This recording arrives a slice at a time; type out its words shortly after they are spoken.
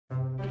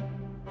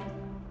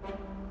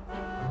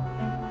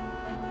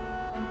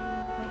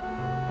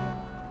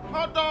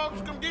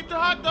the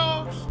hot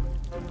dogs.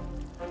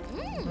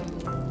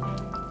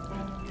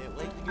 Can't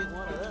wait to get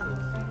one of those.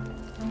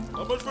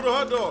 How much for the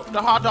hot dog?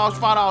 The hot dog's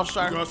 $5,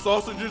 sir. You got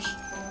sausages?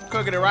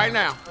 Cooking it right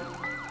now.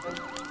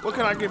 What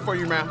can I get for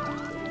you, ma'am?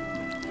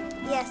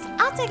 Yes,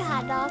 I'll take a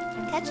hot dog,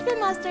 ketchup and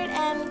mustard,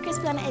 and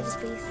crispy on the edges,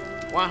 please.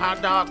 One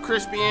hot dog,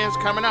 crispy ends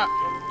coming up.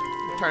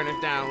 Turn this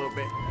down a little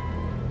bit.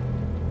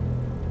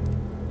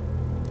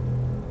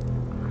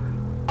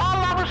 All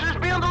officers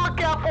be on the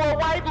lookout for a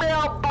white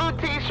male, blue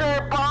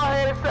t-shirt,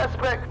 bald-headed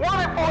suspect.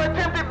 Wanted for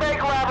attempted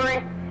bank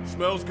robbery.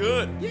 Smells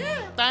good.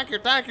 Yeah, thank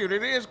you.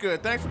 It is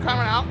good. Thanks for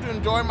coming out to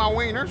enjoy my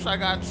wieners. I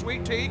got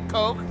sweet tea,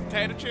 Coke,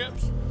 potato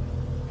chips.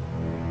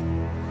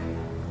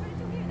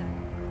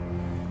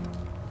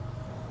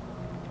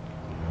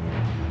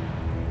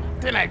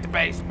 Tonight the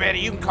base, Betty.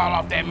 You can call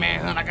off that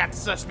manhunt. I got the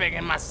suspect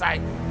in my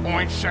sight.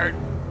 Orange shirt,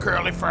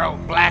 curly fro,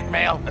 black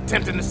male,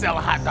 attempting to sell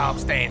a hot dog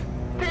stand.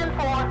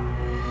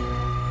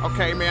 10-4.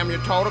 Okay, ma'am, your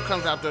total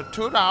comes out to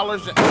 $2.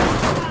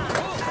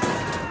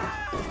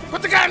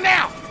 Put the gun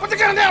down! Put the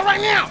gun down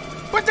right now!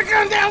 Put the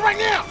gun down right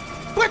now!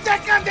 Put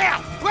that gun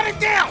down! Put it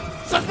down!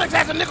 Suspect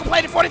has a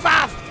nickel-plated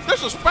 .45. This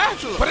is a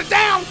spatula. Put it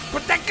down!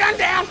 Put that gun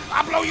down!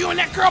 I'll blow you and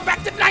that girl back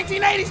to the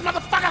 1980s,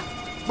 motherfucker!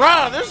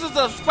 Bruh, this is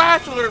a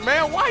spatula,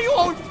 man. Why you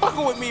always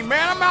fucking with me,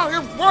 man? I'm out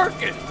here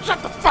working.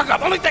 Shut the fuck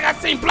up. Only thing I've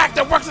seen black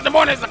that works in the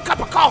morning is a cup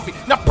of coffee.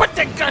 Now put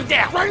that gun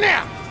down right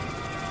now.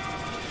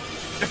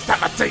 Next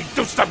time I tell you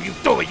do something, you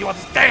do it. You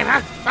understand,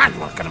 huh? I don't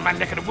want to come to my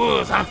neck of the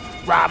woods, huh?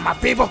 Rob my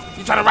people?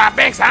 You trying to rob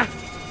banks, huh?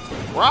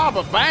 Rob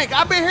a bank?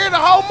 I've been here the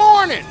whole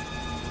morning.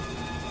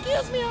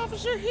 Excuse me,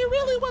 officer. He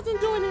really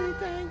wasn't doing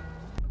anything.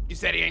 You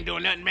said he ain't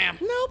doing nothing, ma'am?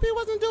 Nope, he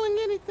wasn't doing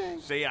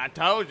anything. See, I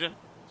told you.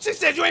 She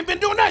said you ain't been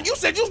doing nothing. You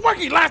said you was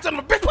working. You lying son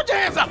of a bitch. Put your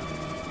hands up.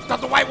 Thought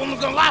the white woman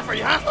was gonna lie for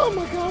you, huh? Oh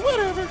my God,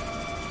 whatever.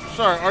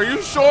 Sir, are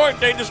you sure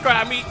they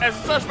described me as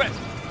a suspect?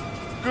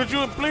 Could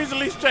you please at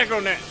least check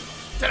on that?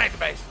 Tonight the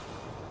base.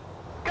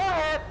 Go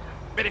ahead.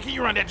 Betty, can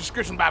you run that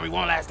description by me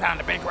one last time,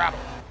 the bank robber?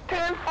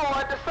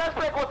 10-4. The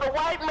suspect was a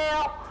white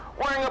male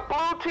wearing a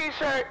blue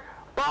t-shirt,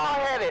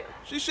 bald-headed.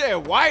 She said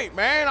white,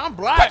 man. I'm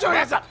black. Put your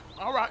hands up.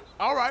 All right.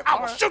 I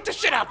will shoot the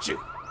shit out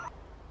you.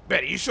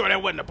 Betty, you sure that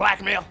wasn't a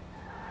black male?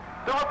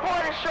 The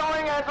report is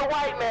showing as a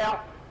white male.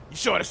 You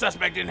sure the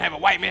suspect didn't have a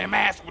white man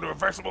mask with a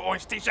reversible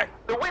orange t-shirt?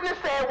 The witness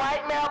said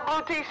white male,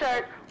 blue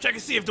t-shirt. Check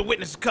and see if the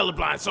witness is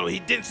colorblind, so he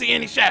didn't see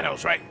any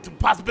shadows, right? The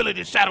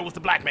possibility the shadow was the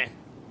black man.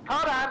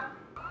 Hold on.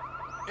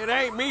 It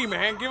ain't me,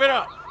 man. Give it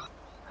up.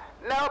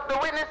 Nope, the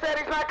witness said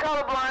he's not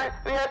colorblind.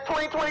 He has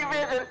 20/20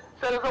 vision.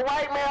 Said it's a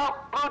white male,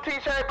 blue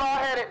t-shirt,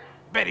 bald-headed.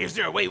 Betty, is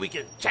there a way we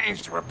can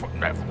change the report?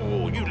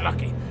 Oh, you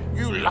lucky.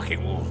 You lucky.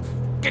 Ooh,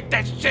 get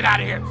that shit out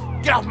of here.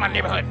 Get off my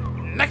neighborhood.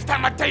 Next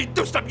time I tell you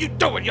do something, you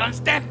do it. You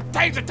understand?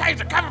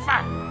 Taser, cover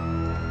fire.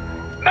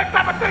 Next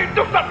time I tell you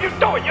do something, you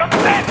do it. You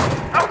understand?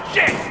 Oh,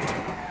 shit.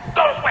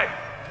 Go this way.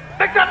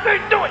 Next time I tell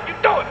you do it, you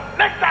do it.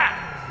 Next time.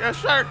 Yes,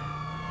 sir.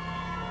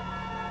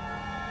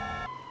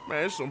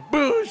 Man, it's some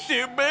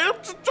bullshit, man.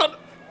 I'm just trying to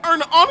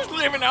earn an honest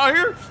living out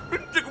here. This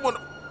nigga wanna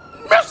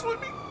mess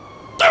with me.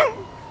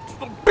 Dude, just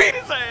gonna beat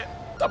his ass.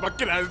 Thought about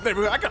getting out of this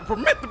neighborhood. I got a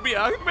permit to be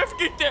out here. Man,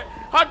 forget that.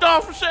 Hot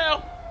dog for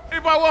sale.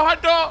 Anybody want a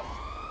hot dog?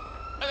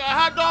 I got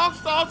hot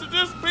dogs,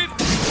 sausages, pizza.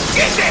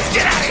 Get that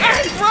shit out of here.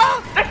 Hey, bro.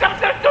 Next time I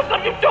tell you do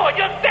something, you do it.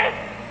 You understand?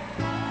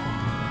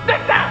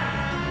 Next time.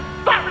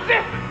 Stop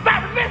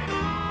resisting.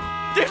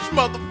 This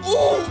mother.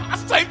 Ooh, I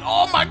saved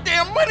all my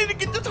damn money to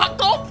get this hot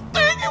dog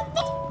thing.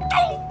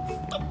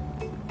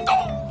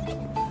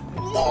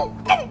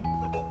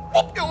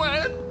 Whoop your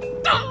ass.